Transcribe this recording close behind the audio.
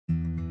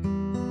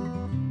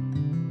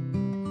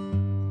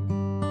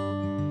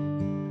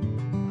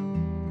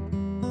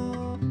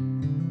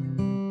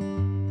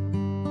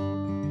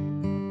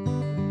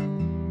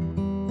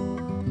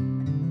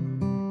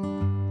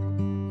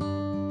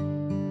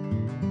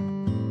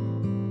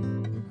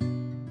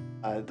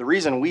The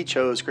reason we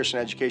chose Christian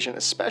education,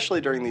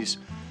 especially during these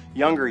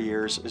younger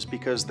years, is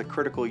because the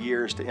critical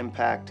years to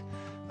impact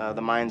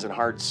the minds and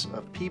hearts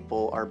of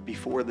people are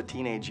before the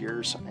teenage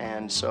years.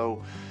 And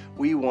so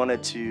we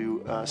wanted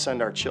to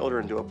send our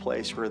children to a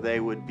place where they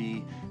would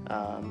be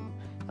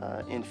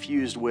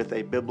infused with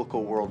a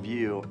biblical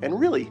worldview, and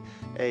really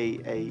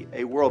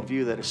a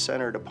worldview that is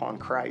centered upon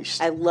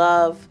Christ. I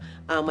love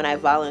when I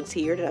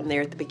volunteered, and I'm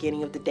there at the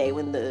beginning of the day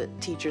when the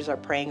teachers are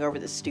praying over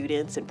the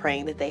students and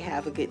praying that they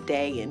have a good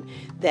day, and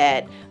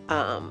that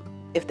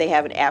if they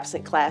have an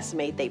absent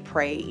classmate, they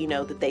pray,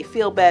 that they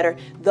feel better.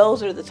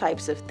 Those are the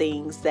types of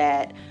things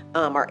that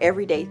are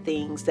everyday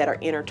things that are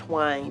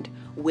intertwined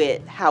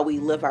with how we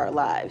live our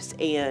lives.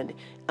 And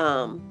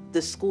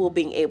the school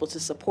being able to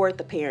support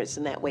the parents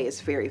in that way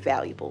is very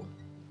valuable.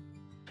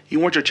 You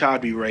want your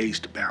child to be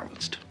raised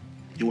balanced.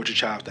 You want your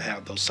child to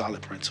have those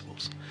solid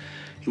principles.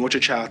 You want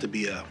your child to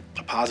be a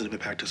positive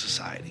impact to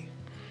society.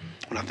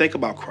 When I think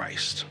about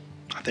Christ,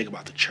 I think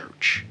about the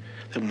church.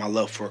 I think about my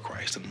love for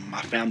Christ and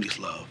my family's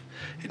love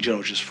in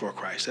general just for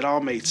Christ. It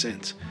all made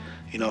sense.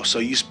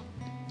 So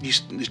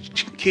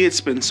kids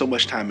spend so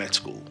much time at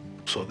school.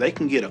 So if they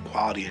can get a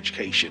quality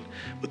education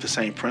with the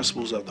same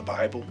principles of the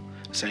Bible,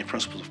 the same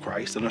principles of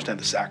Christ, and understand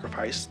the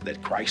sacrifice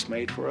that Christ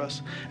made for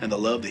us and the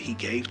love that he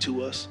gave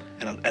to us,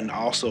 and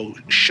also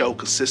show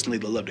consistently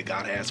the love that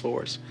God has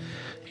for us,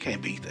 you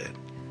can't beat that.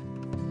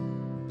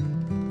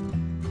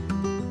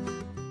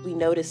 We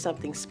noticed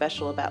something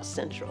special about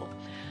Central.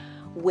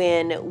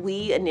 When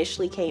we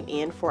initially came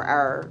in for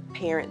our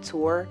parent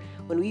tour,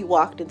 when we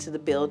walked into the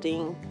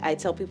building, I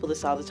tell people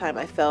this all the time,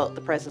 I felt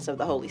the presence of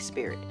the Holy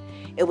Spirit.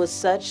 It was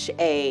such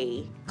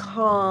a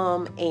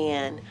calm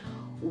and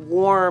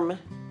warm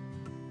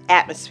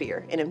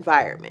atmosphere and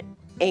environment.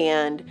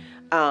 And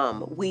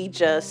we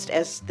just,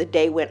 as the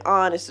day went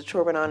on, as the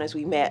tour went on, as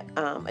we met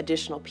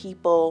additional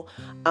people,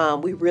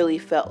 we really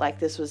felt like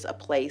this was a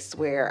place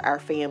where our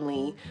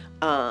family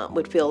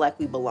would feel like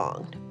we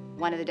belonged.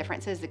 One of the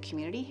differences, the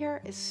community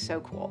here is so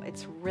cool.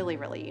 It's really,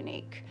 really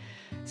unique.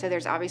 So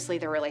there's obviously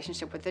the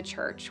relationship with the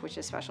church, which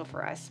is special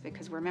for us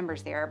because we're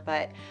members there,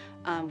 but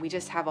we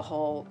just have a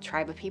whole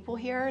tribe of people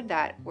here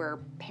that we're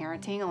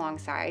parenting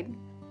alongside.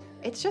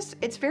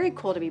 It's very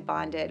cool to be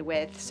bonded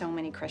with so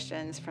many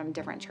Christians from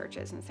different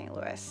churches in St.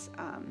 Louis.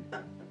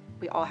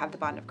 We all have the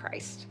bond of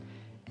Christ,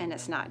 and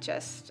it's not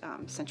just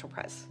Central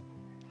Pres,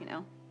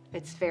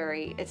 It's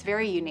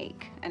very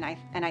unique, and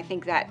I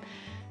think that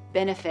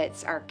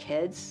benefits our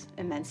kids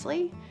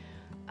immensely,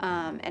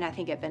 and I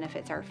think it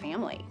benefits our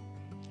family.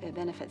 It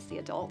benefits the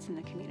adults in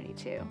the community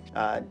too.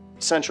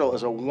 Central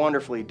is a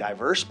wonderfully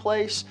diverse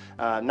place,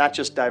 not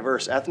just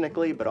diverse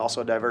ethnically, but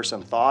also diverse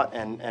in thought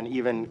and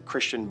even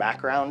Christian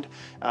background.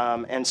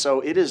 And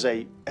so it is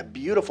a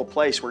beautiful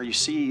place where you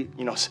see,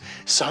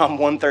 Psalm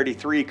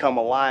 133 come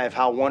alive,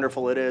 how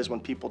wonderful it is when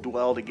people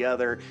dwell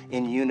together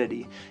in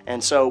unity.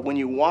 And so when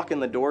you walk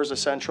in the doors of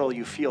Central,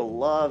 you feel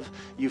love,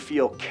 you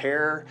feel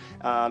care,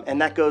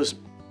 and that goes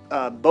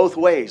both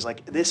ways.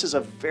 Like, this is a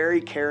very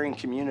caring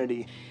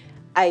community.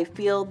 I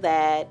feel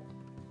that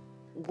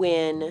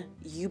when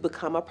you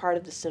become a part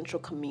of the Central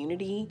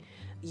community,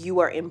 you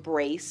are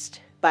embraced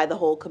by the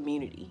whole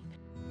community.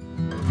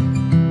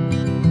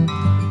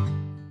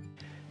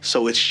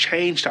 So it's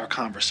changed our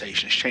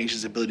conversation. It's changed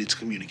his ability to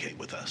communicate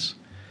with us.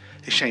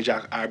 It's changed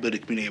our ability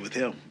to communicate with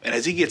him. And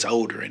as he gets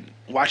older, and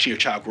watching your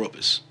child grow up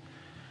it's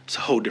a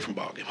whole different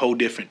ballgame, whole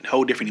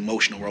different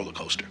emotional roller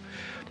coaster.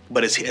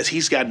 But as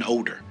he's gotten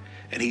older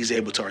and he's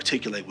able to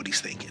articulate what he's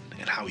thinking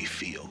and how he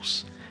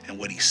feels, and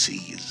what he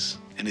sees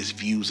and his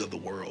views of the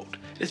world,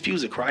 his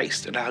views of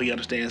Christ and how he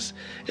understands,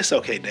 it's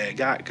okay, Dad,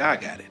 God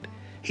got it.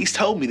 He's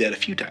told me that a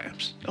few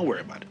times. Don't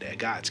worry about it, Dad,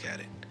 God's got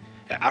it.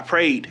 I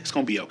prayed, it's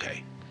going to be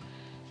okay.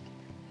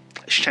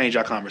 Let's change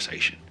our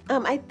conversation.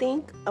 I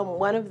think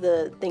one of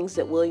the things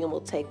that William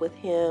will take with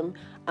him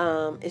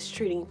is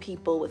treating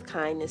people with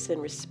kindness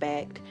and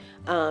respect,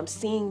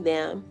 seeing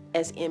them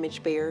as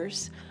image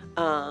bearers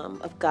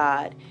of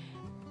God.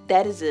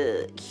 That is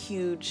a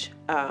huge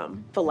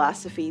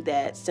philosophy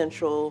that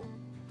Central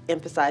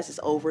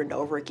emphasizes over and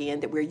over again,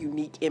 that we're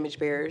unique image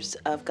bearers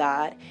of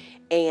God,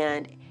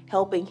 and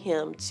helping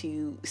him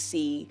to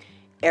see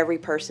every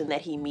person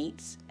that he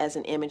meets as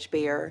an image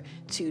bearer,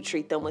 to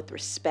treat them with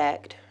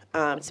respect,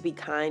 to be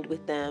kind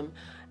with them.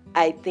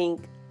 I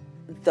think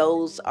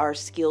those are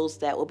skills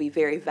that will be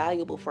very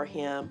valuable for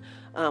him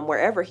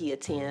wherever he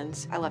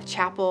attends. I love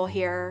chapel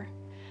here.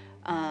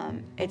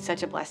 It's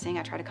such a blessing.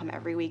 I try to come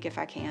every week if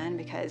I can,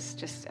 because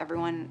just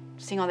everyone,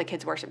 seeing all the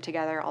kids worship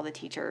together, all the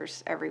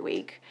teachers every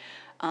week,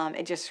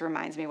 it just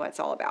reminds me what it's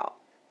all about.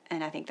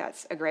 And I think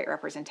that's a great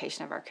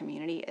representation of our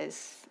community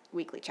is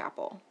weekly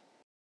chapel.